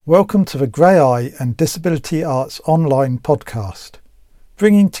Welcome to the Grey Eye and Disability Arts online podcast,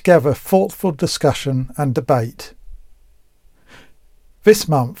 bringing together thoughtful discussion and debate. This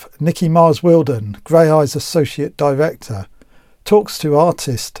month, Nikki Mars-Wilden, Grey Eye's Associate Director, talks to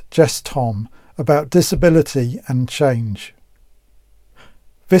artist Jess Thom about disability and change.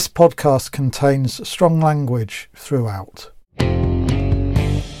 This podcast contains strong language throughout.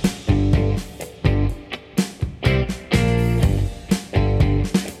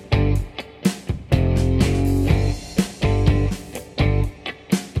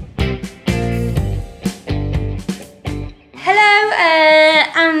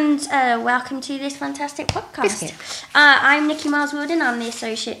 Welcome to this fantastic podcast. I'm Nikki Mars-Wilden, I'm the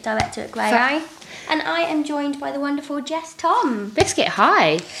Associate Director at Grey Eye, and I am joined by the wonderful Jess Thom. Biscuit,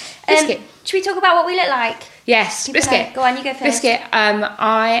 hi. Biscuit. Should we talk about what we look like? Yes, Biscuit. Go on, you go first. Biscuit,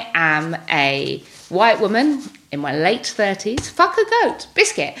 I am a white woman in my late 30s. Fuck a goat.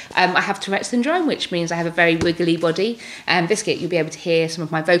 Biscuit. I have Tourette's syndrome, which means I have a very wiggly body. Biscuit, you'll be able to hear some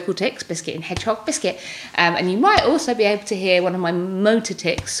of my vocal tics, Biscuit and Hedgehog, Biscuit. And you might also be able to hear one of my motor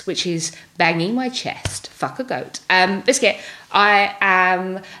tics, which is banging my chest. Fuck a goat. Biscuit, I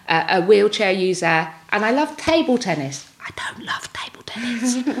am a wheelchair user and I love table tennis. I don't love table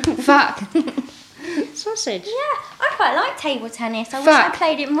tennis. Fuck. Sausage. Yeah, I quite like table tennis. I wish I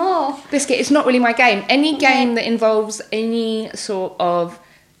played it more. Biscuit, it's not really my game. Any game that involves any sort of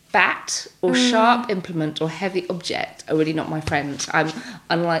bat or sharp implement or heavy object are really not my friends. I'm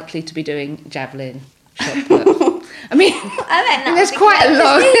unlikely to be doing javelin shot put. I mean there's quite a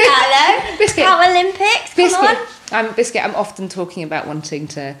lot. Biscuit. Paralympics, come on. Biscuit, I'm often talking about wanting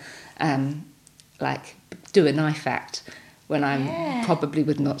to do a knife act when I probably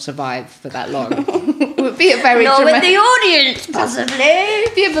would not survive for that long. It would be a very with the audience, possibly.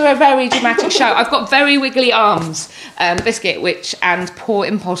 It'd be a very dramatic show. I've got very wiggly arms, Biscuit, and poor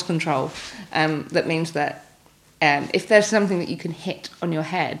impulse control. That means that if there's something that you can hit on your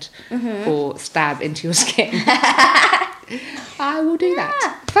head or stab into your skin, I will do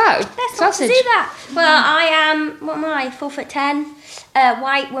that. Let's sausage. Do that. Well, I am, 4'10",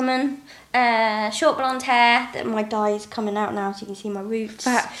 white woman. Short blonde hair. My dye is coming out now, so you can see my roots.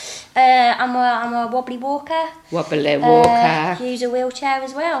 I'm a wobbly walker. Use a wheelchair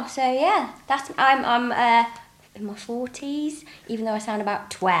as well. So yeah, I'm in my 40s, even though I sound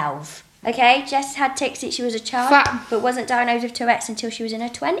about 12. Okay, Jess had tics since she was a child, but wasn't diagnosed with Tourette's until she was in her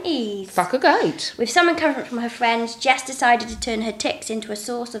 20s. Fuck a goat. With some encouragement from her friends, Jess decided to turn her tics into a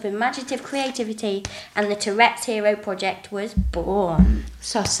source of imaginative creativity, and the Tourette's Hero project was born.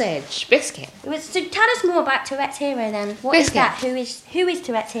 Sausage. Biscuit. So tell us more about Tourette's Hero then. What is that? Who is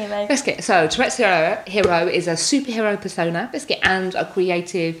Tourette's Hero? Biscuit. So Tourette's Hero is a superhero persona, Biscuit, and a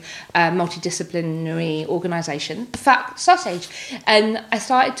creative, multidisciplinary organisation. Sausage. And I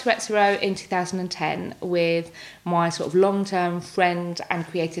started Tourette's Hero in 2010 with my sort of long-term friend and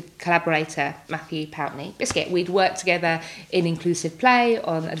creative collaborator, Matthew Poutney. Biscuit, we'd worked together in inclusive play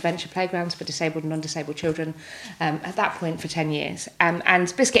on adventure playgrounds for disabled and non-disabled children at that point for 10 years.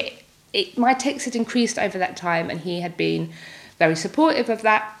 And Biscuit, my tics had increased over that time and he had been very supportive of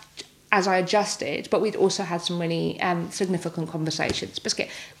that as I adjusted, but we'd also had some really significant conversations. Biscuit,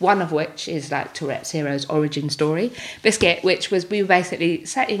 one of which is like Tourette's Hero's origin story. Biscuit, which was we were basically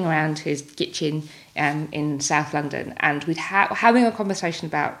sitting around his kitchen in South London and we'd having a conversation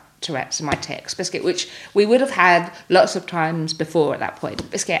about Tourette's and my tics, Biscuit, which we would have had lots of times before at that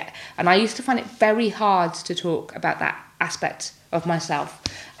point. Biscuit, and I used to find it very hard to talk about that aspect of myself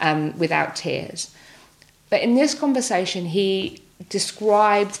without tears. But in this conversation, he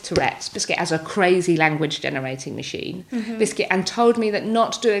described Tourette's, Biscuit, as a crazy language generating machine, Biscuit, and told me that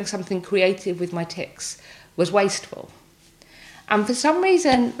not doing something creative with my tics was wasteful. And for some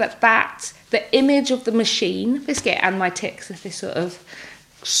reason, the image of the machine, Biscuit, and my tics as this sort of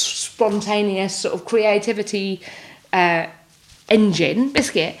spontaneous sort of creativity engine,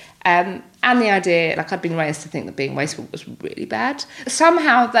 Biscuit, and the idea, I'd been raised to think that being wasteful was really bad.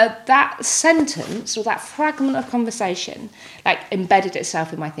 Somehow that sentence or that fragment of conversation embedded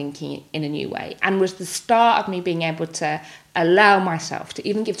itself in my thinking in a new way and was the start of me being able to allow myself to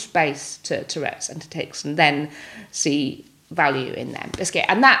even give space to Tourette's and to tics and then see value in them. Biscuit,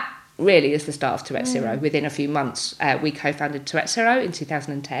 and that really is the start of Tourette's Hero. Within a few months, we co-founded Tourette's Hero in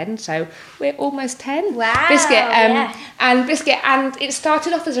 2010, so we're almost 10. Wow! Biscuit, and Biscuit, and it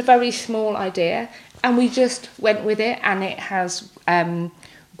started off as a very small idea, and we just went with it, and it has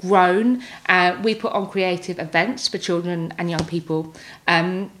grown. We put on creative events for children and young people,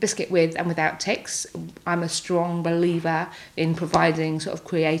 Biscuit with and without tics. I'm a strong believer in providing sort of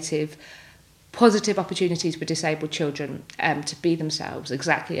creative positive opportunities for disabled children to be themselves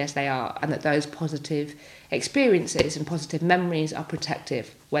exactly as they are, and that those positive experiences and positive memories are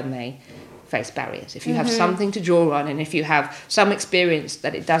protective when they face barriers. If you have something to draw on, and if you have some experience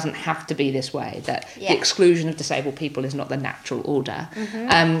that it doesn't have to be this way, that the exclusion of disabled people is not the natural order,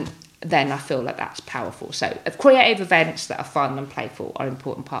 then I feel like that's powerful. So creative events that are fun and playful are an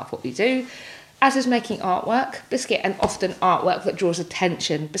important part of what we do, as is making artwork, Biscuit, and often artwork that draws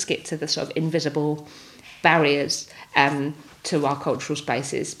attention, Biscuit, to the sort of invisible barriers to our cultural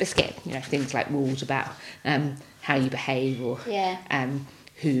spaces. Biscuit, things like rules about how you behave, or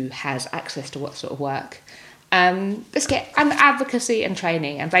who has access to what sort of work. Biscuit, and advocacy and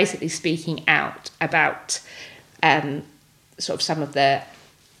training, and basically speaking out about sort of some of the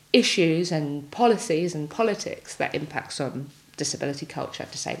issues and policies and politics that impacts on disability culture,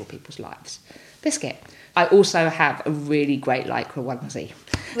 disabled people's lives. Biscuit. I also have a really great lycra onesie.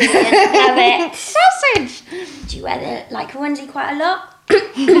 Brilliant, love it. Sausage! Do you wear the lycra onesie quite a lot?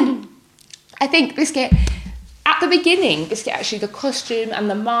 I think, Biscuit, at the beginning, Biscuit, actually, the costume and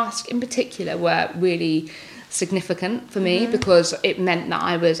the mask in particular were really significant for me, because it meant that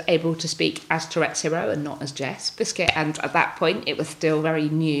I was able to speak as Tourette's Hero and not as Jess, Biscuit. And at that point, it was still very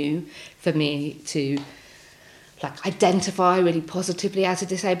new for me to identify really positively as a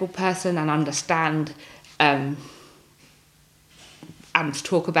disabled person and understand and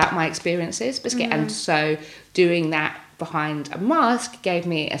talk about my experiences, Biscuit. And so doing that behind a mask gave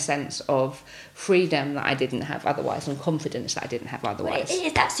me a sense of freedom that I didn't have otherwise, and confidence that I didn't have otherwise. Well, it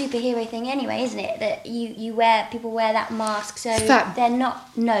is that superhero thing anyway, isn't it? That people wear that mask, so they're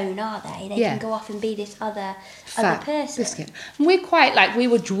not known, are they? They can go off and be this other person. Biscuit. And we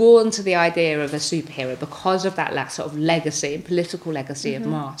were drawn to the idea of a superhero because of that sort of legacy, political legacy of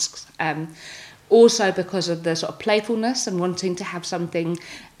masks. Also because of the sort of playfulness and wanting to have something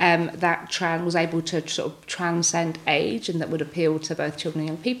that was able to sort of transcend age and that would appeal to both children and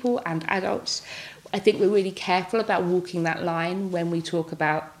young people and adults. I think we're really careful about walking that line when we talk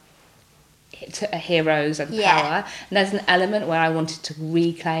about heroes and power. And there's an element where I wanted to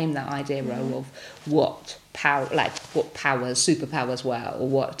reclaim that idea of what superpowers were, or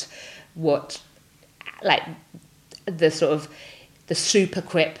what the sort of the super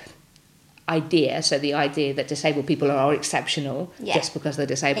crip idea. So the idea that disabled people are exceptional just because they're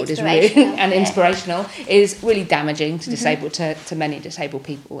disabled is really and inspirational is really damaging to to many disabled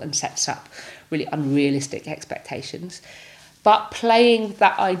people, and sets up really unrealistic expectations. But playing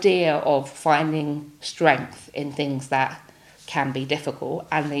that idea of finding strength in things that can be difficult,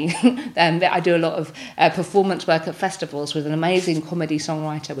 and I do a lot of performance work at festivals with an amazing comedy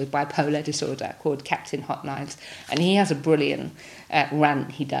songwriter with bipolar disorder called Captain Hot Knives, and he has a brilliant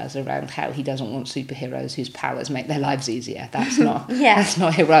rant he does around how he doesn't want superheroes whose powers make their lives easier. That's not that's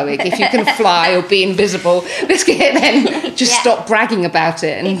not heroic. If you can fly or be invisible, then just stop bragging about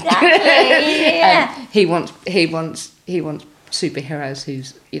it. And he wants superheroes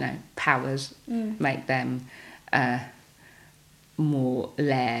whose powers make them more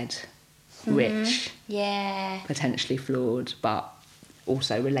layered, rich, potentially flawed, but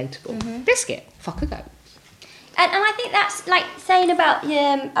also relatable. Biscuit, fuck a go. And I think that's like saying about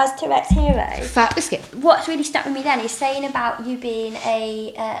as Tourette's Hero. Fat Biscuit. What's really stuck with me then is saying about you being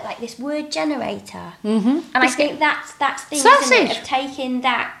a like this word generator. And I think that's the thing, isn't it, of taking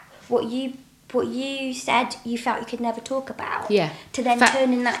that what you said you felt you could never talk about, to then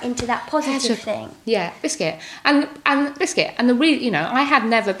turning that into that positive thing. Biscuit. And Biscuit. And I had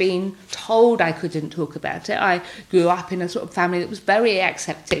never been told I couldn't talk about it. I grew up in a sort of family that was very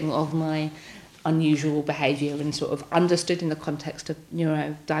accepting of my unusual behaviour and sort of understood in the context of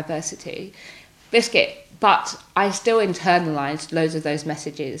neurodiversity. Biscuit. But I still internalised loads of those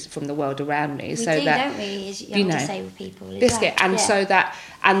messages from the world around me. Don't we, as young disabled people? Biscuit. And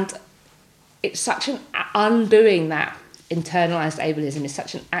it's such an undoing that internalised ableism is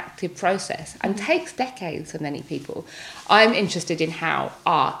such an active process and takes decades for many people. I'm interested in how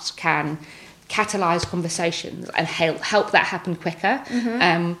art can catalyse conversations and help that happen quicker.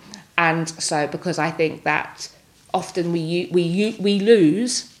 And so, because I think that often we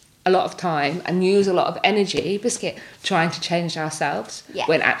lose a lot of time and use a lot of energy, Biscuit, trying to change ourselves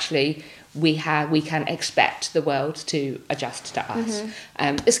when actually we can expect the world to adjust to us.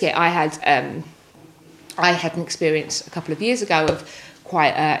 Biscuit, I had an experience a couple of years ago of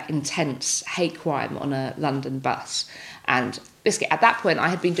quite an intense hate crime on a London bus, and Biscuit, at that point I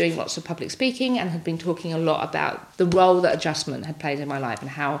had been doing lots of public speaking and had been talking a lot about the role that adjustment had played in my life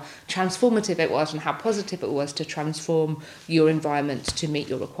and how transformative it was and how positive it was to transform your environment to meet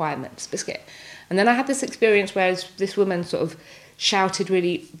your requirements, Biscuit. And then I had this experience where this woman sort of shouted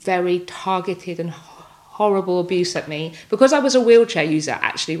really very targeted and horrible abuse at me because I was a wheelchair user,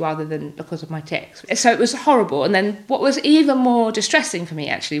 actually, rather than because of my tics. So it was horrible. And then what was even more distressing for me,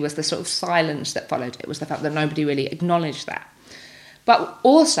 actually, was the sort of silence that followed it, was the fact that nobody really acknowledged that. But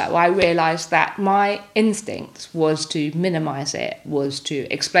also I realised that my instinct was to minimise it, was to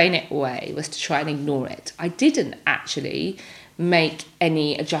explain it away, was to try and ignore it. I didn't actually make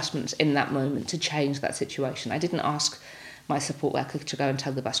any adjustments in that moment to change that situation. I didn't ask my support worker to go and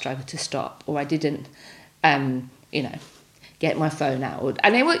tell the bus driver to stop, or I didn't, get my phone out.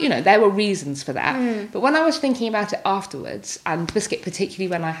 And there were reasons for that. But when I was thinking about it afterwards, and Biscuit, particularly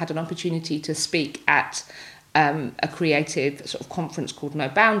when I had an opportunity to speak at a creative sort of conference called No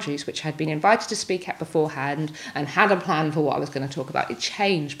Boundaries, which I'd been invited to speak at beforehand and had a plan for what I was going to talk about, it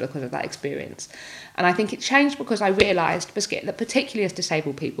changed because of that experience. And I think it changed because I realised, Biscuit, that particularly as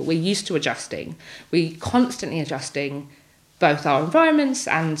disabled people, we're used to adjusting. We're constantly adjusting both our environments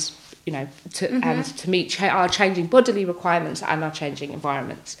and, to meet our changing bodily requirements and our changing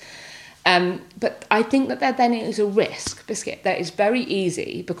environments. But I think that there then is a risk, Biscuit, that it's very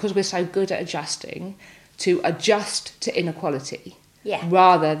easy, because we're so good at adjusting, to adjust to inequality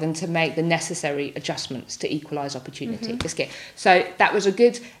rather than to make the necessary adjustments to equalise opportunity. Biscuit. So that was a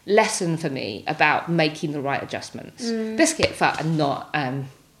good lesson for me about making the right adjustments. Biscuit, and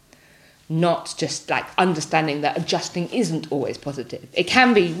not just like understanding that adjusting isn't always positive. It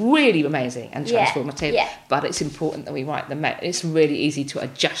can be really amazing and transformative, but it's important that we write them out. It's really easy to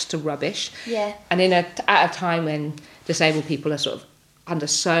adjust to rubbish. Yeah. And at a time when disabled people are sort of under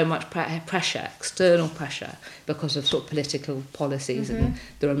so much pressure, external pressure, because of sort of political policies and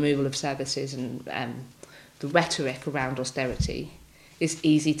the removal of services and the rhetoric around austerity, it's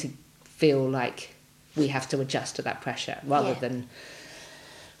easy to feel like we have to adjust to that pressure rather than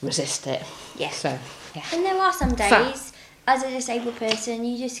resist it. Yeah. So, yeah. And there are some days, as a disabled person,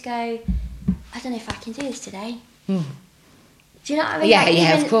 you just go, I don't know if I can do this today. Do you know what I mean?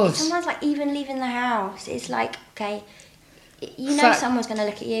 Yeah, of course. Sometimes, even leaving the house, it's like, okay, someone's going to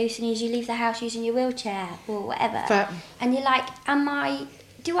look at you as soon as you leave the house using your wheelchair or whatever. And you're like,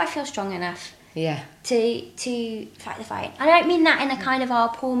 do I feel strong enough to fight the fight? I don't mean that in a kind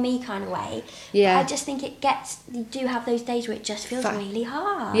of, poor me kind of way. Yeah. I just think you do have those days where it just feels really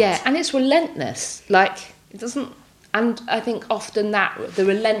hard. Yeah, and it's relentless. It doesn't, and I think often the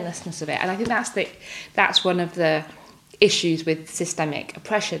relentlessness of it, and I think that's one of the issues with systemic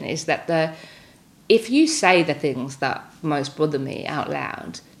oppression, is that if you say the things that most bother me out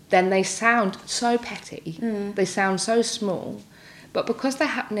loud, then they sound so petty, they sound so small, but because they're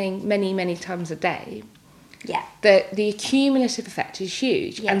happening many, many times a day, the cumulative effect is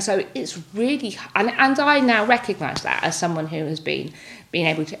huge. And so it's really, and I now recognise that as someone who has been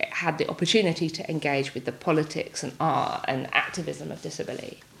able to had the opportunity to engage with the politics and art and activism of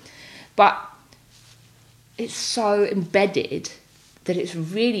disability, but it's so embedded that it's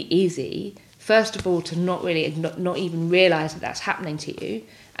really easy, first of all, to not even realise that that's happening to you,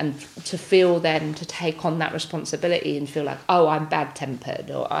 and to feel then to take on that responsibility and feel like, oh, I'm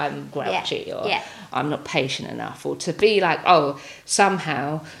bad-tempered, or I'm grouchy, or I'm not patient enough, or to be like, oh,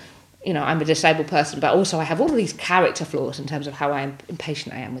 somehow, I'm a disabled person, but also I have all of these character flaws in terms of how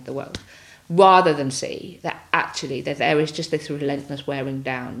impatient I am with the world, rather than see that actually that there is just this relentless wearing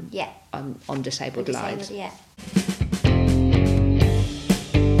down on disabled lives.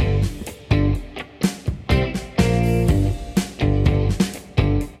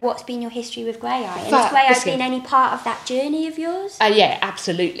 What's been your history with Grey Eye? And has Grey Eye been any part of that journey of yours? Yeah,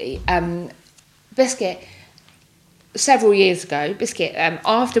 absolutely. Biscuit, several years ago, Biscuit,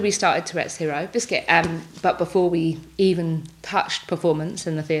 after we started Tourette's Hero, Biscuit, but before we even touched performance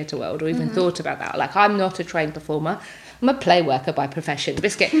in the theatre world or even thought about that, I'm not a trained performer. I'm a play worker by profession,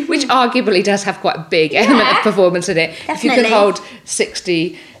 Biscuit, which arguably does have quite a big element of performance in it. Definitely. If you can hold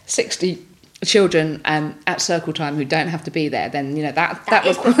 60 children at circle time who don't have to be there, then that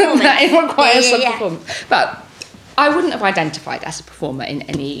requires some performance. But I wouldn't have identified as a performer in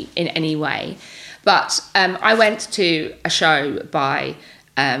any way. But I went to a show by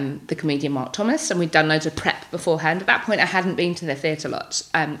the comedian Mark Thomas, and we'd done loads of prep beforehand. At that point, I hadn't been to the theatre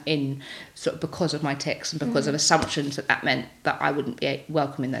lots in sort of because of my tics and because of assumptions that meant that I wouldn't be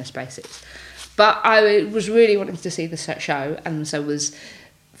welcome in those spaces. But I was really wanting to see the show, and so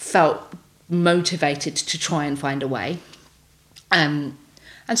felt motivated to try and find a way. And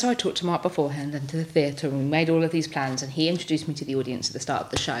so I talked to Mark beforehand and to the theatre, and we made all of these plans, and he introduced me to the audience at the start of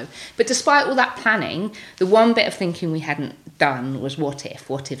the show. But despite all that planning, the one bit of thinking we hadn't done was what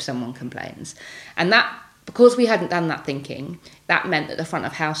if someone complains? And that, because we hadn't done that thinking, that meant that the front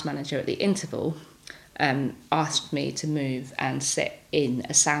of house manager at the interval asked me to move and sit in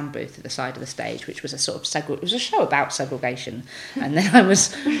a sound booth at the side of the stage, which was a sort of it was a show about segregation, and then I was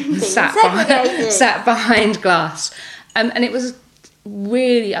sat behind glass, and it was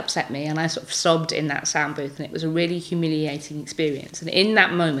really upset me, and I sort of sobbed in that sound booth, and it was a really humiliating experience. And in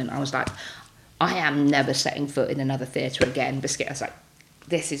that moment, I was like, I am never setting foot in another theatre again. Biscuit, I was like,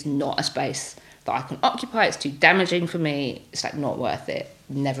 this is not a space that I can occupy. It's too damaging for me. It's like not worth it.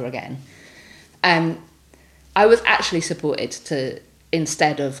 Never again. I was actually supported to,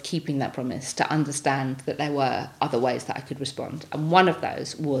 instead of keeping that promise, to understand that there were other ways that I could respond. And one of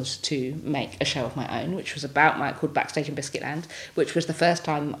those was to make a show of my own, which was called Backstage in Biscuitland, which was the first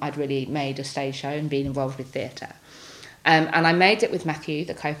time I'd really made a stage show and been involved with theatre. And I made it with Matthew,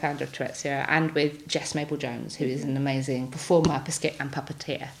 the co-founder of Tourette's Zero, and with Jess Mabel Jones, who is an amazing performer, biscuit and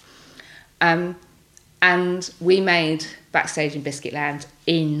puppeteer. And we made Backstage in Biscuitland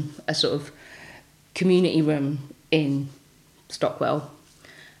in a sort of community room in Stockwell,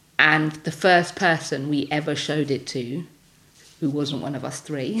 and the first person we ever showed it to, who wasn't one of us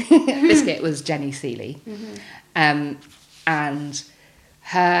three, Biscuit, was Jenny Seeley. And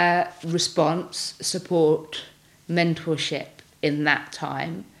her response, support, mentorship in that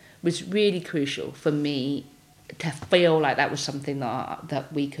time was really crucial for me to feel like that was something that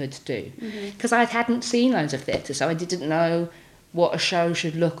we could do, because I hadn't seen loads of theatre, so I didn't know what a show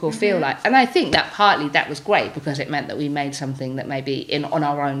should look or feel like. And I think that partly that was great, because it meant that we made something that maybe on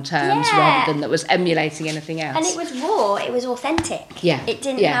our own terms, rather than that was emulating anything else. And it was raw, it was authentic. Yeah. It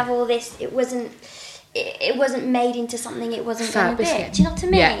didn't have all this, it wasn't made into something it wasn't going to be. Do you know what I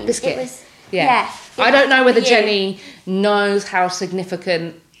mean? Yeah, Biscuit. It was, I don't know whether Jenny knows how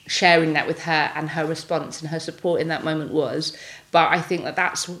significant sharing that with her and her response and her support in that moment was, but I think that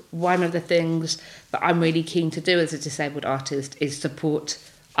that's one of the things that I'm really keen to do as a disabled artist, is support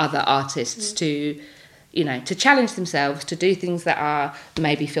other artists to, to challenge themselves, to do things that are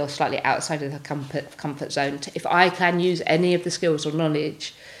maybe feel slightly outside of the comfort zone. If I can use any of the skills or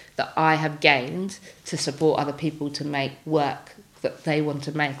knowledge that I have gained to support other people to make work that they want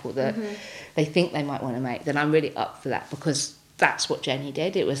to make, or that they think they might want to make, then I'm really up for that, because that's what Jenny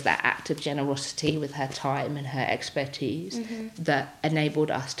did. It was that act of generosity with her time and her expertise that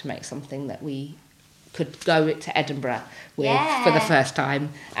enabled us to make something that we could go to Edinburgh with for the first time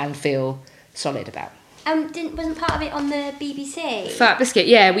and feel solid about. Wasn't part of it on the BBC? Fat Biscuit,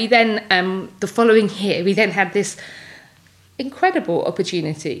 yeah. We then, the following year, we then had this incredible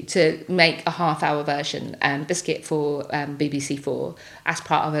opportunity to make a half-hour version, Biscuit for BBC4, as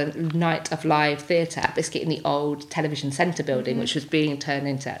part of a night of live theatre at Biscuit in the old television centre building, which was being turned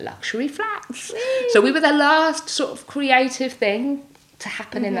into luxury flats. So we were the last sort of creative thing to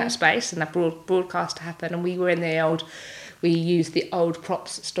happen in that space, and that broadcast to happen, and we used the old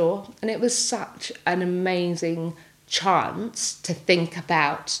props store, and it was such an amazing chance to think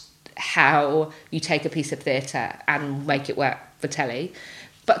about how you take a piece of theatre and make it work for telly,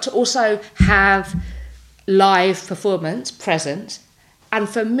 but to also have live performance present. And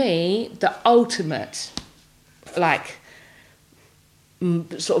for me, the ultimate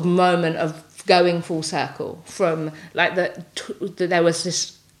sort of moment of going full circle from there was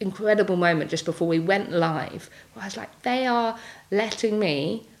this incredible moment just before we went live where I was like, they are letting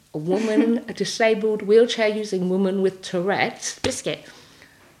me, a woman, a disabled wheelchair using woman with Tourette's, Biscuit,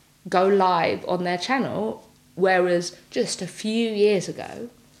 go live on their channel, whereas just a few years ago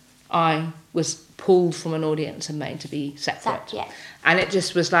I was pulled from an audience and made to be separate. And it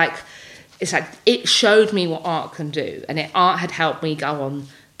just was like, it's like it showed me what art can do, and art had helped me go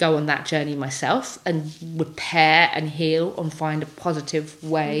on that journey myself and repair and heal and find a positive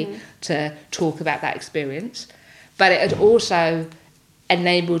way to talk about that experience. But it had also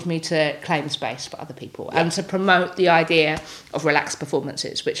enabled me to claim space for other people and to promote the idea of relaxed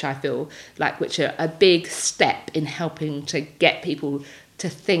performances, which I feel like which are a big step in helping to get people to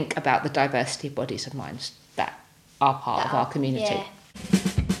think about the diversity of bodies and minds that are part of our community. Yeah.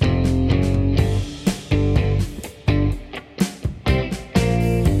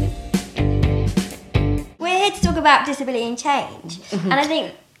 We're here to talk about disability and change, and I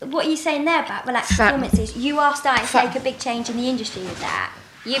think what you're saying there about relaxed performances, you are starting to make a big change in the industry with that.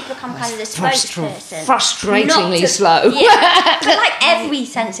 You've become kind of the spokesperson. Frustratingly slow. Yeah, but like every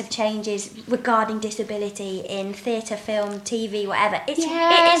sense of changes regarding disability in theatre, film, TV, whatever, it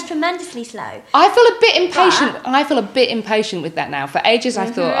is tremendously slow. I feel a bit impatient. I feel a bit impatient with that now. For ages I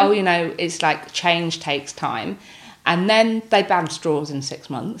thought, it's like change takes time. And then they banned straws in 6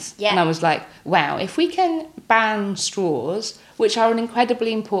 months. Yeah. And I was like, wow, if we can ban straws, which are an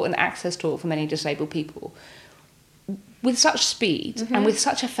incredibly important access tool for many disabled people, with such speed and with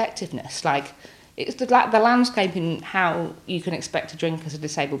such effectiveness, like it's the landscape in how you can expect to drink as a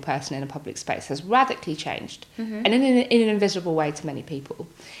disabled person in a public space has radically changed, and in an invisible way to many people.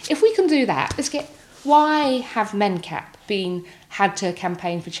 If we can do that, why have MenCap had to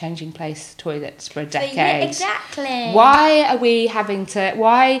campaign for changing place toilets for a decade? Yeah, exactly. Why are we having to?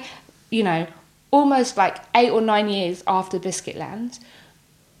 Why, almost like 8 or 9 years after Biscuitland,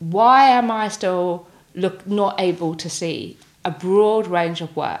 why am I still not able to see a broad range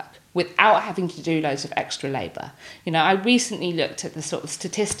of work without having to do loads of extra labour? I recently looked at the sort of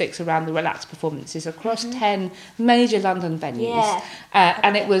statistics around the relaxed performances across 10 major London venues,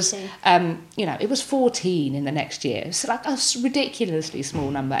 and it was, it was 14 in the next year. It's like a ridiculously small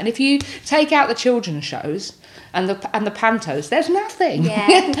number. And if you take out the children's shows and the pantos, there's nothing.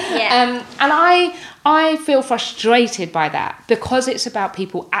 Yeah. And I feel frustrated by that, because it's about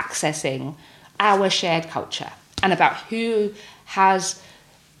people accessing our shared culture and about who has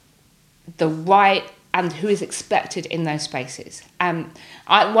the right and who is expected in those spaces.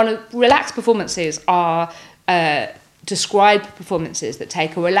 Relaxed performances are described performances that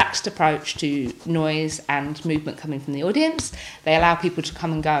take a relaxed approach to noise and movement coming from the audience. They allow people to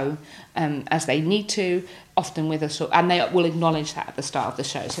come and go as they need to, often with and they will acknowledge that at the start of the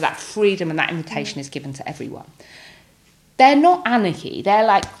show. So that freedom and that invitation is given to everyone. They're not anarchy. They're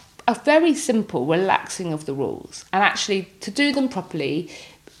like a very simple relaxing of the rules. And actually, to do them properly,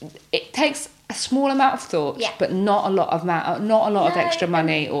 it takes a small amount of thought, but not a lot of extra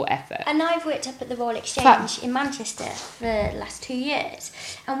money or effort. And I've worked up at the Royal Exchange in Manchester for the last 2 years,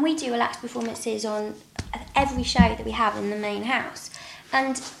 and we do relaxed performances on every show that we have in the main house.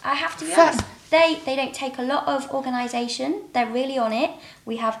 And I have to be honest, they don't take a lot of organisation. They're really on it.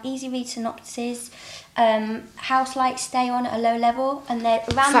 We have easy read synopses. House lights stay on at a low level, and they're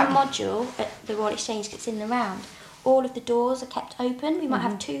around the module at the Royal Exchange that's in the round. All of the doors are kept open. We might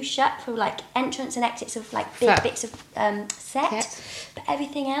have 2 shut for like entrance and exits of like big bits of set, but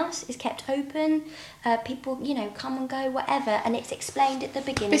everything else is kept open. People, come and go, whatever, and it's explained at the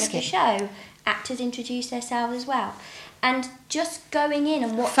beginning of the show. Actors introduce themselves as well, and just going in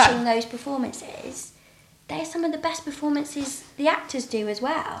and watching those performances, they're some of the best performances the actors do as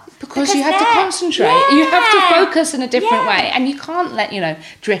well. Because you have to concentrate. Yeah. You have to focus in a different way, and you can't let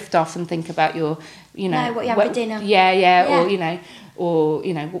drift off and think about your what you have for dinner. Or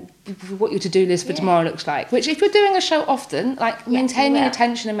what your to-do list for tomorrow looks like. Which, if you're doing a show often, maintaining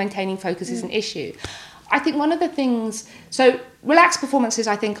attention and maintaining focus is an issue. I think one of the things, so relaxed performances,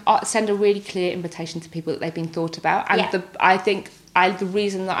 I think, send a really clear invitation to people that they've been thought about. And the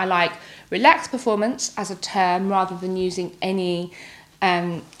reason that I like relaxed performance as a term rather than using any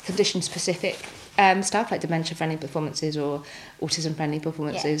condition-specific stuff like dementia-friendly performances or autism-friendly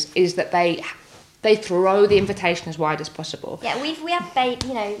performances is that they throw the invitation as wide as possible. Yeah, we have babies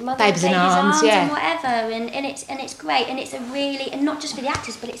in arms and whatever, and it's great, and it's a really, and not just for the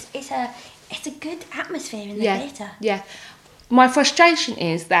actors, but it's a good atmosphere in the theatre. Yeah, my frustration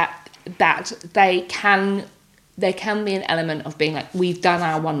is that they can be an element of being like, we've done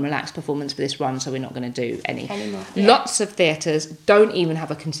our one relaxed performance for this run, so we're not going to do any anymore. Yeah. Lots of theatres don't even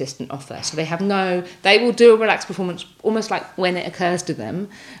have a consistent offer, so they will do a relaxed performance almost like when it occurs to them,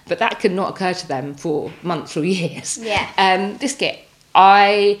 but that could not occur to them for months or years. Yeah.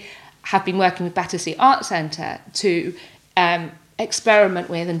 I have been working with Battersea Art Centre to experiment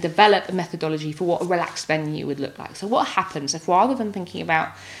with and develop a methodology for what a relaxed venue would look like. So what happens if, rather than thinking about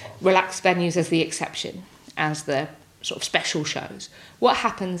relaxed venues as the exception, as the sort of special shows, what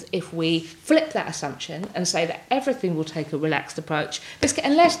happens if we flip that assumption and say that everything will take a relaxed approach,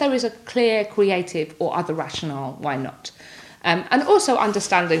 unless there is a clear creative or other rationale, why not? And also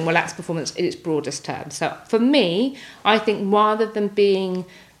understanding relaxed performance in its broadest terms. So for me, I think rather than being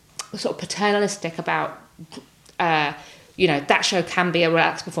sort of paternalistic about that show can be a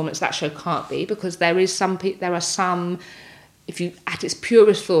relaxed performance, that show can't be, because there are some, if you, at its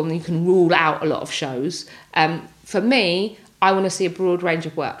purest form, you can rule out a lot of shows. For me, I want to see a broad range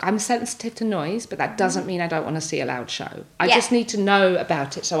of work. I'm sensitive to noise, but that doesn't mean I don't want to see a loud show. I just need to know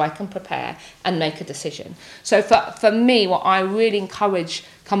about it so I can prepare and make a decision. So for me, what I really encourage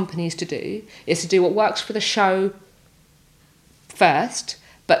companies to do is to do what works for the show first,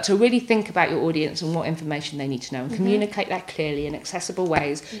 but to really think about your audience and what information they need to know and communicate that clearly in accessible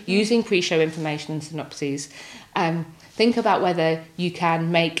ways, using pre-show information and synopses. Think about whether you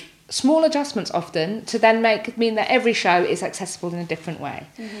can make small adjustments often to then mean that every show is accessible in a different way.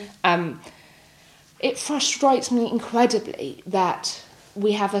 It frustrates me incredibly that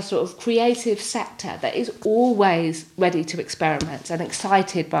we have a sort of creative sector that is always ready to experiment and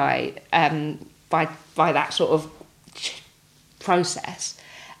excited by that sort of process,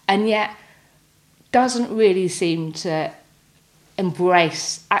 and yet doesn't really seem to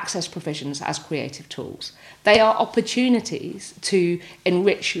embrace access provisions as creative tools. They are opportunities to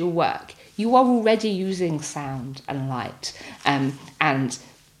enrich your work. You are already using sound and light and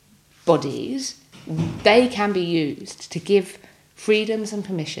bodies. They can be used to give freedoms and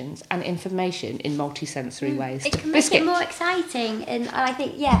permissions and information in multi-sensory ways. It can make it more exciting, and I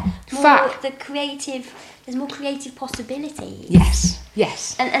think there's more creative possibilities.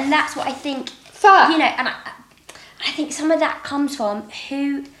 Yes. And that's what I think. And I think some of that comes from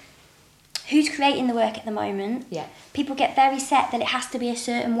who's creating the work at the moment. Yeah. People get very set that it has to be a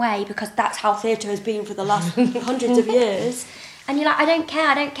certain way because that's how theatre has been for the last hundreds of years. And you're like, I don't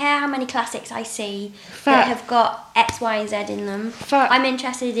care how many classics I see that have got X, Y, and Z in them. I'm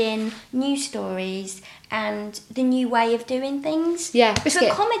interested in new stories and the new way of doing things to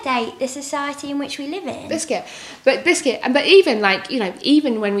accommodate the society in which we live in. But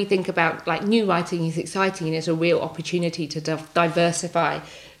even when we think about like new writing is exciting and it's a real opportunity to diversify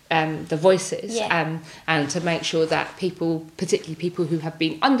the voices and to make sure that people, particularly people who have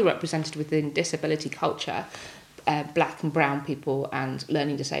been underrepresented within disability culture, black and brown people and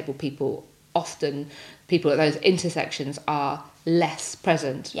learning disabled people, often people at those intersections are less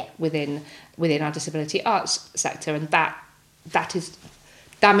present within our disability arts sector, and that is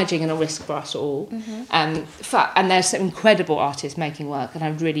damaging and a risk for us all. And there's some incredible artists making work, and I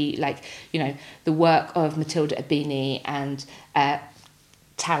really like the work of Matilda Abini and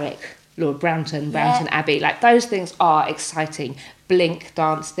Tarek, Lord Brownton Abbey. Like those things are exciting. Blink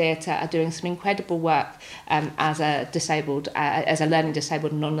Dance Theatre are doing some incredible work as a learning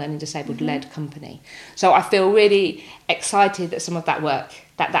disabled, non-learning disabled led company. So I feel really excited that some of that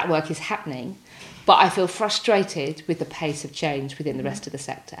work is happening, but I feel frustrated with the pace of change within the rest of the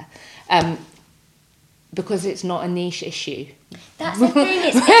sector. Because it's not a niche issue. That's the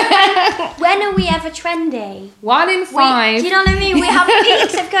thing. When are we ever trendy? 1 in 5. Do you know what I mean? We have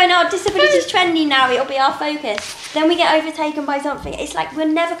peaks of going, disability's trendy now, it'll be our focus. Then we get overtaken by something. It's like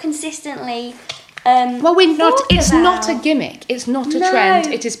we're never consistly it's not a gimmick. It's not a trend.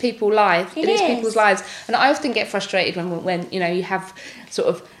 It is people's lives. It is people's lives. And I often get frustrated when you have sort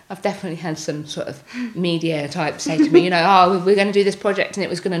of, I've definitely had some sort of media type say to me, we're going to do this project and it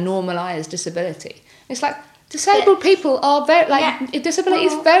was going to normalise disability. It's like, disabled people are disability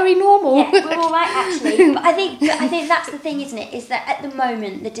is very normal. Yeah, we're all right actually. But I think that's the thing, isn't it? Is that at the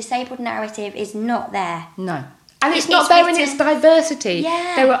moment the disabled narrative is not there. No. And it's not there in its diversity.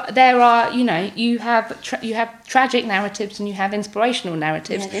 Yeah. There are you have tragic narratives and you have inspirational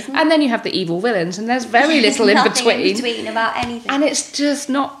narratives, and then you have the evil villains, and there's very little in between about anything. And it's just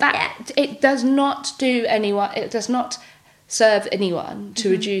not that. Yeah. It does not do anyone. It does not serve anyone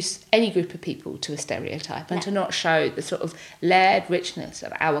to reduce any group of people to a stereotype and to not show the sort of layered richness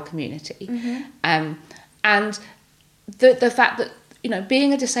of our community. And the fact that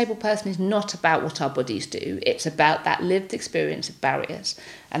being a disabled person is not about what our bodies do. It's about that lived experience of barriers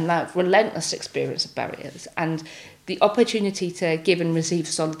and that relentless experience of barriers. And the opportunity to give and receive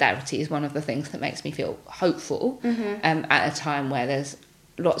solidarity is one of the things that makes me feel hopeful at a time where there's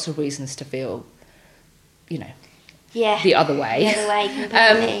lots of reasons to feel, the other way. The other way,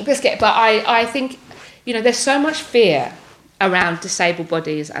 completely. But I think, there's so much fear around disabled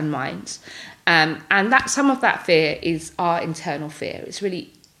bodies and minds. And that some of that fear is our internal fear. It's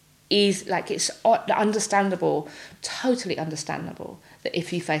really easy, it's understandable, totally understandable, that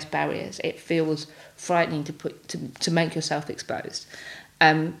if you face barriers, it feels frightening to make yourself exposed.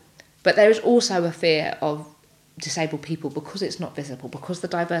 But there is also a fear of disabled people because it's not visible, because the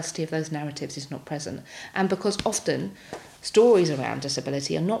diversity of those narratives is not present, and because often stories around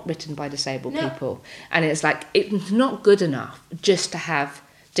disability are not written by disabled people. And it's like, it's not good enough just to have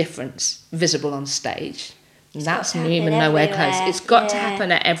difference visible on stage. That's even nowhere close. It's got to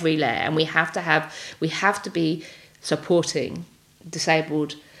happen at every layer, and we have to be supporting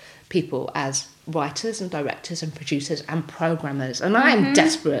disabled people as writers and directors and producers and programmers. And I am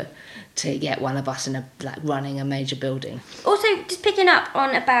desperate to get one of us in running a major building. Also, just picking up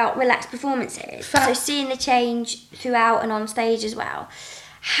on about relaxed performances, so seeing the change throughout and on stage as well.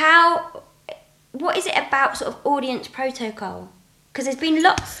 What is it about sort of audience protocol? Because there's been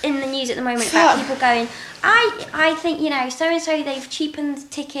lots in the news at the moment about people going, I think, so-and-so, they've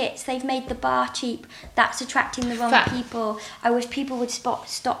cheapened tickets, they've made the bar cheap, that's attracting the wrong people. I wish people would stop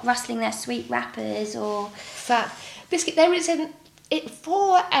rustling their sweet wrappers or... Biscuit, there isn't...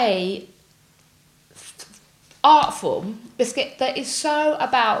 For a art form, Biscuit, that is so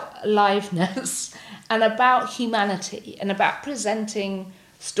about aliveness and about humanity and about presenting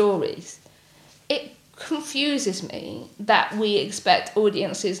stories, it confuses me that we expect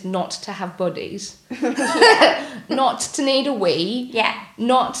audiences not to have bodies, not to need a wee,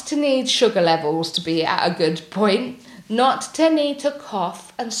 not to need sugar levels to be at a good point, not to need to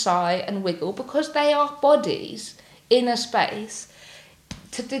cough and sigh and wiggle, because they are bodies in a space.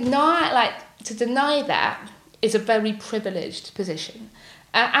 To deny that is a very privileged position,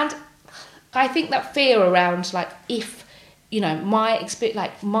 and I think that fear around, like, if, you know, my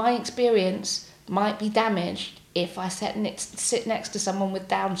experience might be damaged if I sit next to someone with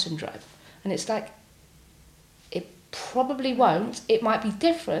Down syndrome, and it's like, it probably won't. It might be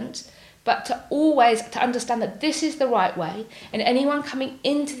different, but to understand that this is the right way, and anyone coming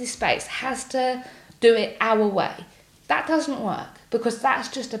into this space has to do it our way. That doesn't work, because that's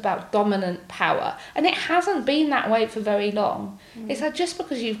just about dominant power. And it hasn't been that way for very long. It's like, just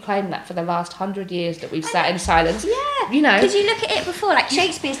because you've claimed that for the last 100 years that we've sat in silence. Yeah. You know. Because you look at it before, like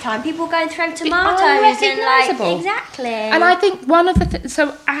Shakespeare's time, people were going throwing tomatoes and like, exactly. And I think one of the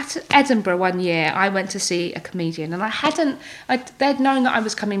so at Edinburgh one year, I went to see a comedian, and they'd known that I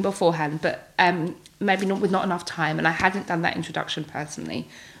was coming beforehand, but maybe not with not enough time, and I hadn't done that introduction personally.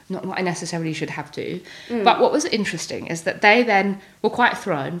 Not that I necessarily should have to. But what was interesting is that they then were quite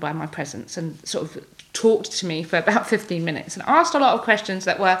thrown by my presence and sort of talked to me for about 15 minutes and asked a lot of questions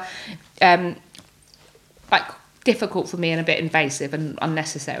that were like difficult for me and a bit invasive and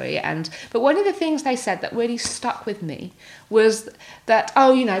unnecessary. But one of the things they said that really stuck with me was that,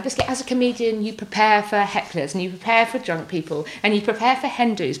 oh, you know, as a comedian, you prepare for hecklers and you prepare for drunk people and you prepare for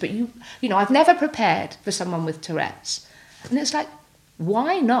Hindus, but you know, I've never prepared for someone with Tourette's. And it's like,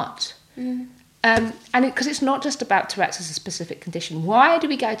 why not? And because it's not just about Tourette's as a specific condition. Why do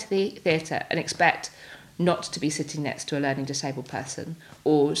we go to the theatre and expect not to be sitting next to a learning disabled person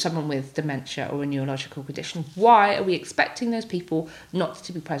or someone with dementia or a neurological condition? Why are we expecting those people not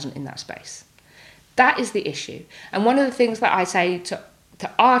to be present in that space? That is the issue. And one of the things that I say to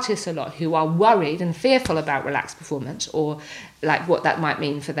artists a lot who are worried and fearful about relaxed performance, or like what that might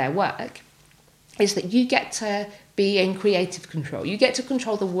mean for their work, is that you get to be in creative control. You get to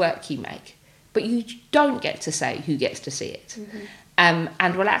control the work you make, but you don't get to say who gets to see it.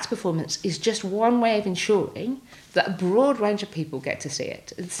 And relaxed performance is just one way of ensuring that a broad range of people get to see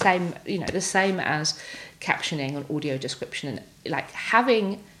it. The same as captioning and audio description, and like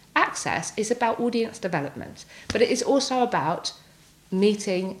having access is about audience development, but it is also about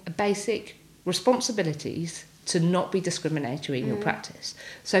meeting basic responsibilities to not be discriminatory in your practice.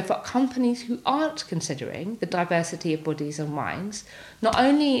 So for companies who aren't considering the diversity of bodies and minds, not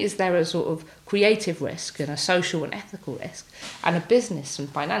only is there a sort of creative risk and a social and ethical risk and a business and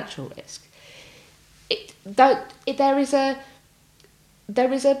financial risk, there is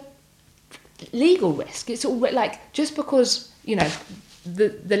a legal risk. It's all like, just because, you know,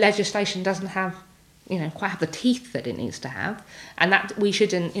 the legislation doesn't have, you know, quite have the teeth that it needs to have, and that we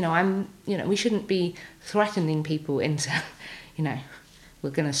shouldn't, we shouldn't be threatening people into, you know, we're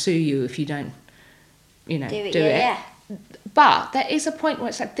going to sue you if you don't, you know, do it. Yeah. But there is a point where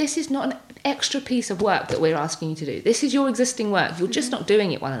it's like, this is not an extra piece of work that we're asking you to do. This is your existing work. You're just not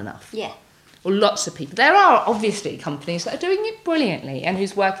doing it well enough. Yeah. Or lots of people. There are obviously companies that are doing it brilliantly and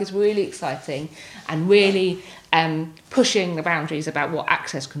whose work is really exciting and really pushing the boundaries about what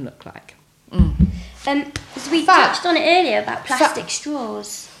access can look like. So we touched on it earlier about plastic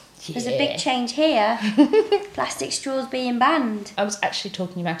straws. Yeah. There's a big change here. Plastic straws being banned. I was actually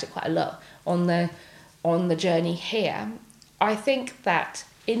talking about it quite a lot on the journey here. I think that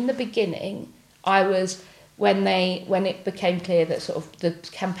in the beginning, I was when it became clear that sort of the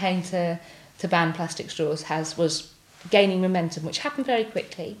campaign to ban plastic straws was gaining momentum, which happened very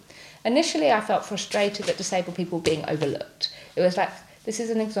quickly. Initially, I felt frustrated at disabled people being overlooked. It was like, this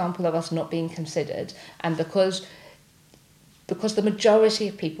is an example of us not being considered, and because the majority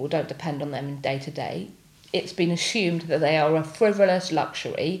of people don't depend on them in day to day, it's been assumed that they are a frivolous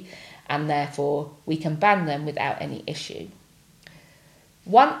luxury, and therefore we can ban them without any issue.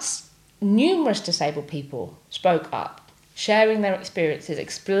 Once numerous disabled people spoke up, sharing their experiences,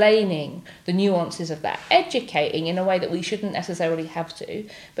 explaining the nuances of that, educating in a way that we shouldn't necessarily have to,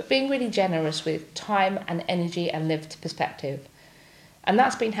 but being really generous with time and energy and lived perspective. And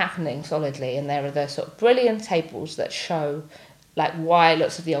that's been happening solidly, and there are the sort of brilliant tables that show like why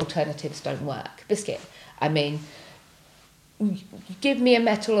lots of the alternatives don't work. Biscuit, I mean, you give me a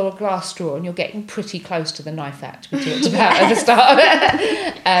metal or a glass straw and you're getting pretty close to the knife act we talked about at the start.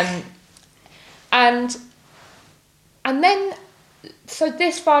 And then, so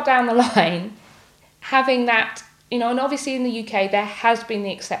this far down the line, having that, you know, and obviously in the UK there has been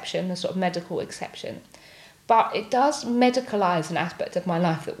the exception, the sort of medical exception. but it does medicalise an aspect of my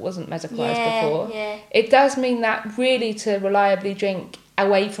life that wasn't medicalised before. Yeah. It does mean that really to reliably drink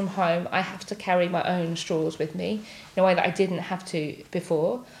away from home, I have to carry my own straws with me in a way that I didn't have to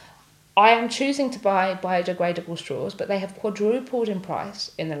before. I am choosing to buy biodegradable straws, but they have quadrupled in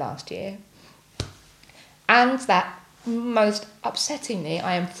price in the last year. And that, most upsettingly,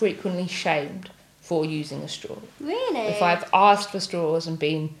 I am frequently shamed for using a straw. Really? If I've asked for straws and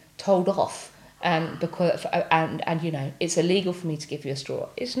been told off, because and you know, it's illegal for me to give you a straw.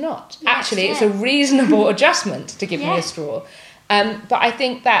 It's not. Yes, actually, it's a reasonable adjustment to give me a straw. But I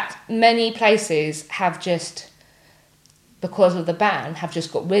think that many places have just, because of the ban, have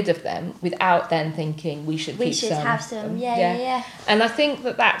just got rid of them without then thinking we should keep some. We should have some. Yeah. And I think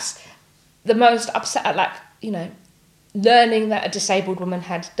that that's the most upset. Like, you know, learning that a disabled woman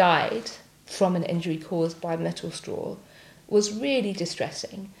had died from an injury caused by metal straw was really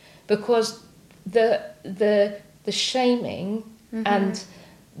distressing, because the shaming and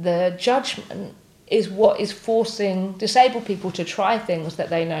the judgment is what is forcing disabled people to try things that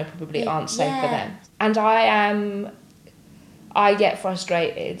they know probably aren't safe for them. And I get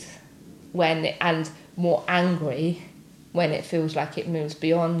frustrated and more angry when it feels like it moves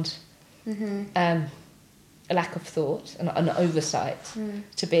beyond a lack of thought and an oversight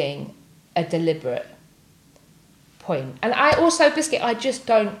to being a deliberate point. And I also, Biscuit, I just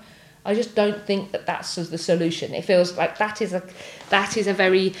don't think that that's the solution. It feels like that is a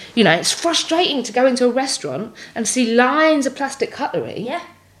very, you know, it's frustrating to go into a restaurant and see lines of plastic cutlery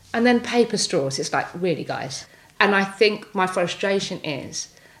and then paper straws. It's like, really, guys? And I think my frustration is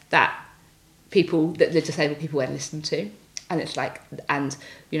that the disabled people weren't listened to. And it's like, and,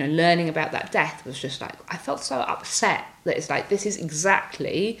 you know, learning about that death was just like, I felt so upset that it's like, this is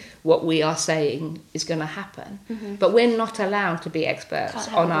exactly what we are saying is going to happen. But we're not allowed to be experts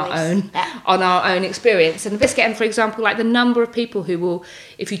on our own experience. And Biscuit, and for example, like the number of people who will,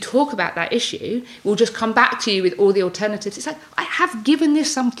 if you talk about that issue, will just come back to you with all the alternatives. It's like, I have given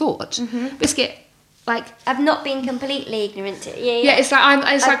this some thought. Biscuit, like, I've not been completely ignorant to it. It's like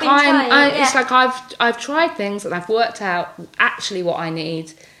I've tried things and I've worked out actually what I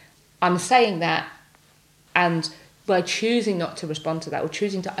need. I'm saying that, and by choosing not to respond to that or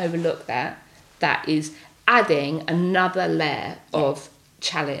choosing to overlook that is adding another layer of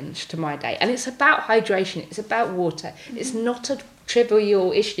challenge to my day. And it's about hydration. It's about water. It's not a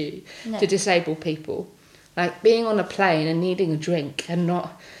trivial issue to disabled people. Like being on a plane and needing a drink and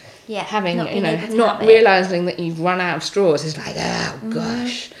not realising that you've run out of straws is like, oh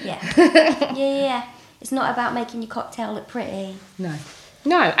gosh. It's not about making your cocktail look pretty. No,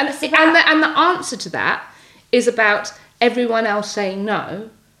 and the answer to that is about everyone else saying no,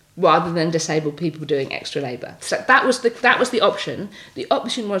 rather than disabled people doing extra labour. So that was the option. The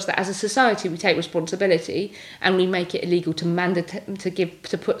option was that as a society we take responsibility and we make it illegal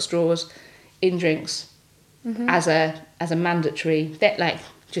to put straws in drinks as a mandatory, like,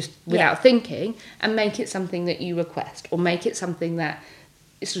 just without thinking, and make it something that you request, or make it something that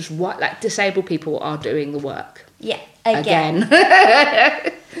it's just what, like, disabled people are doing the work. Again.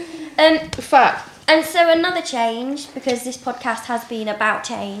 Fuck. And so another change, because this podcast has been about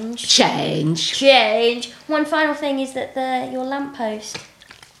change. One final thing is that your lamppost.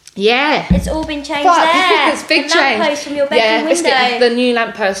 Yeah. It's all been changed there. It's big the change. Lamppost from your bedroom window. The new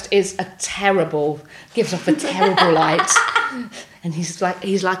lamppost gives off a terrible light. And he's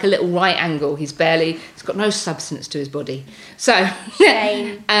like a little right angle. He's got no substance to his body. So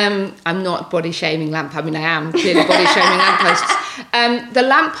I'm not body shaming I am clearly body shaming lampposts. The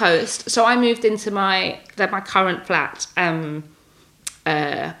lamppost, so I moved into my current flat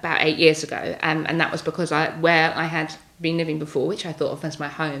about 8 years ago, and that was because where I had been living before, which I thought of as my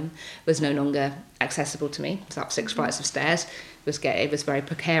home, was no longer accessible to me. It was up 6 flights of stairs. It was very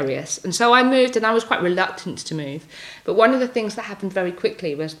precarious. And so I moved, and I was quite reluctant to move. But one of the things that happened very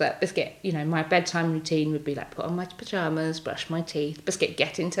quickly was that my bedtime routine would be like put on my pyjamas, brush my teeth,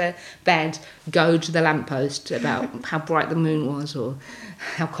 get into bed, go to the lamppost about how bright the moon was or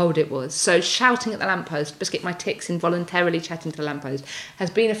how cold it was. So shouting at the lamppost, my tics involuntarily chatting to the lamppost, has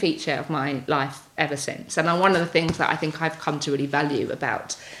been a feature of my life ever since. And one of the things that I think I've come to really value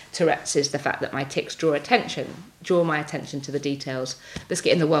about Tourette's is the fact that my tics draw my attention to the details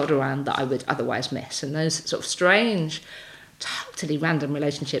in the world around that I would otherwise miss. And those sort of strange, totally random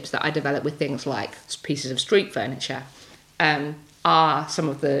relationships that I develop with things like pieces of street furniture are some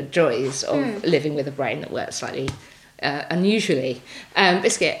of the joys of living with a brain that works slightly unusually.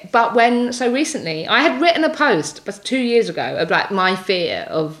 But recently I had written a post 2 years ago about my fear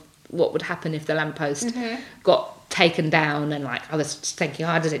of what would happen if the lamppost got taken down, and like I was thinking,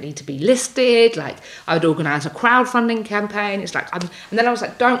 does it need to be listed? Like I would organise a crowdfunding campaign. It's like, and then I was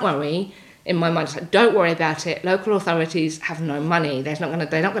like, don't worry. In my mind, it's like, don't worry about it. Local authorities have no money. They're not going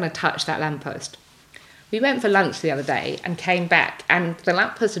to touch that lamppost. We went for lunch the other day and came back, and the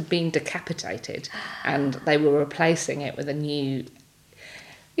lamppost had been decapitated, and they were replacing it with a new,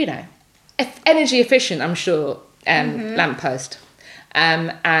 energy efficient, I'm sure, lamppost.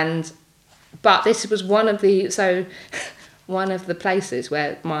 But this was one of the places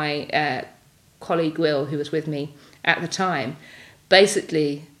where my colleague Will, who was with me at the time,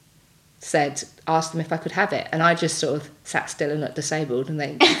 basically asked them if I could have it, and I just sort of sat still and looked disabled, and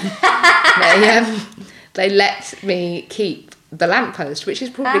they let me keep the lamppost, which is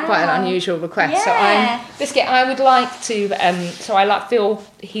probably quite an unusual request. Yeah. So Biscuit, I would like to. Feel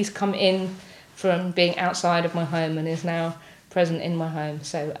he's come in from being outside of my home and is now present in my home.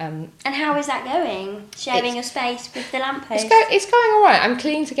 So and how is that going? Sharing your space with the lamppost? It's going all right. I'm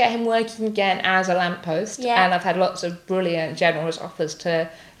keen to get him working again as a lamppost, and I've had lots of brilliant, generous offers to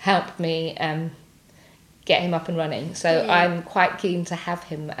help me get him up and running. So I'm quite keen to have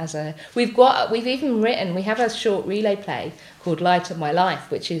him as a. We have a short relay play called Light of My Life,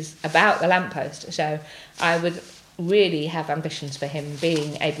 which is about the lamppost. So I would really have ambitions for him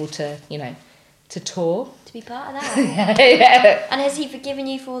being able to, to tour. To be part of that. Yeah. And has he forgiven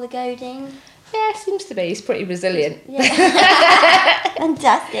you for all the goading? Yeah, seems to be. He's pretty resilient. Yeah.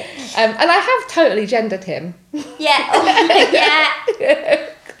 Fantastic. And I have totally gendered him. Yeah. Yeah.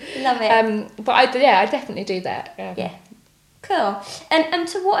 Love it. But I definitely do that. Yeah. Cool.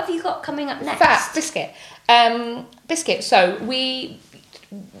 So what have you got coming up next? Biscuit. Biscuit. So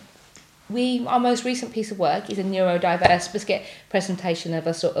our most recent piece of work is a neurodiverse Biscuit presentation of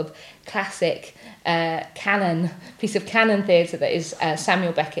a sort of classic piece of canon theatre that is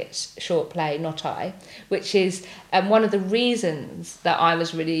Samuel Beckett's short play Not I, which is one of the reasons that I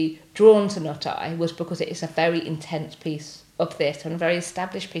was really drawn to Not I was because it is a very intense piece of theatre and a very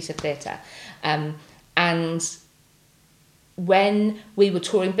established piece of theatre. And when we were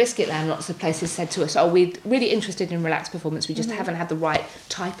touring Biscuitland, lots of places said to us, we're really interested in relaxed performance, we just haven't had the right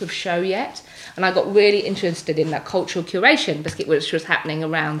type of show yet. And I got really interested in that cultural curation, which was happening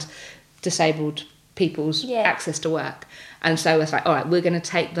around disabled people's access to work. And so I was like, all right, we're going to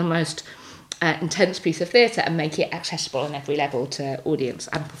take the most intense piece of theatre and make it accessible on every level to audience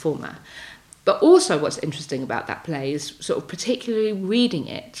and performer. But also what's interesting about that play is sort of particularly reading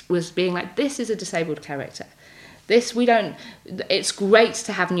it was being like, this is a disabled character. It's great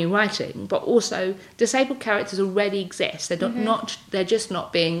to have new writing, but also disabled characters already exist. They're just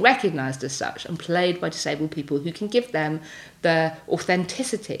not being recognised as such and played by disabled people who can give them the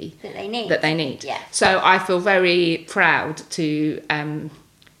authenticity that they need. Yeah. So I feel very proud to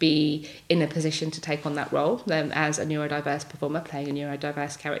be in a position to take on that role as a neurodiverse performer playing a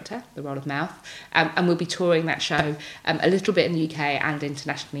neurodiverse character, the role of Mouth. And we'll be touring that show a little bit in the UK and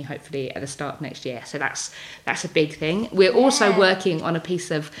internationally, hopefully at the start of next year. So that's a big thing. We're also working on a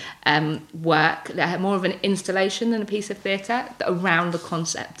piece of work, more of an installation than a piece of theatre, around the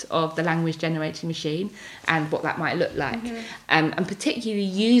concept of the language generating machine and what that might look like. And particularly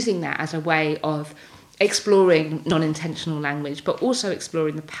using that as a way of exploring non-intentional language, but also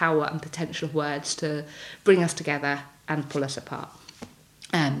exploring the power and potential of words to bring us together and pull us apart.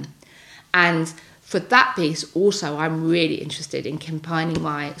 And for that piece, also, I'm really interested in combining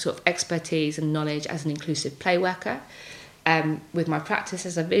my sort of expertise and knowledge as an inclusive play worker with my practice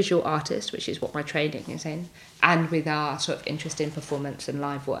as a visual artist, which is what my training is in, and with our sort of interest in performance and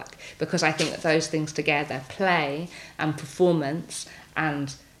live work, because I think that those things together, play and performance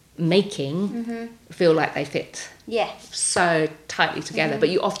and making, feel like they fit so tightly together, but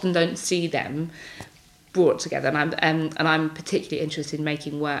you often don't see them brought together. And I'm particularly interested in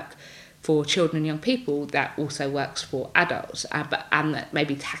making work for children and young people that also works for adults, and that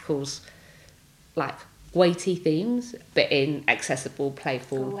maybe tackles like weighty themes, but in accessible,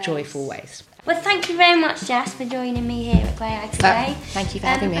 playful, joyful ways. Well, thank you very much, Jess, for joining me here at Grey Eye today. Thank you for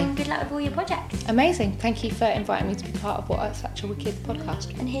having me. And good luck with all your projects. Amazing. Thank you for inviting me to be part of what is such a wicked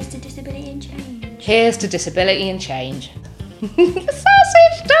podcast. And here's to Disability and Change. Here's to Disability and Change.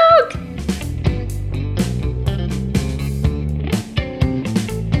 Sausage dog!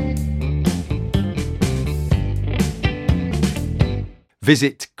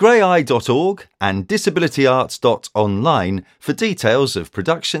 Visit greyeye.org and disabilityarts.online for details of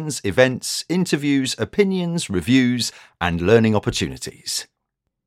productions, events, interviews, opinions, reviews, and learning opportunities.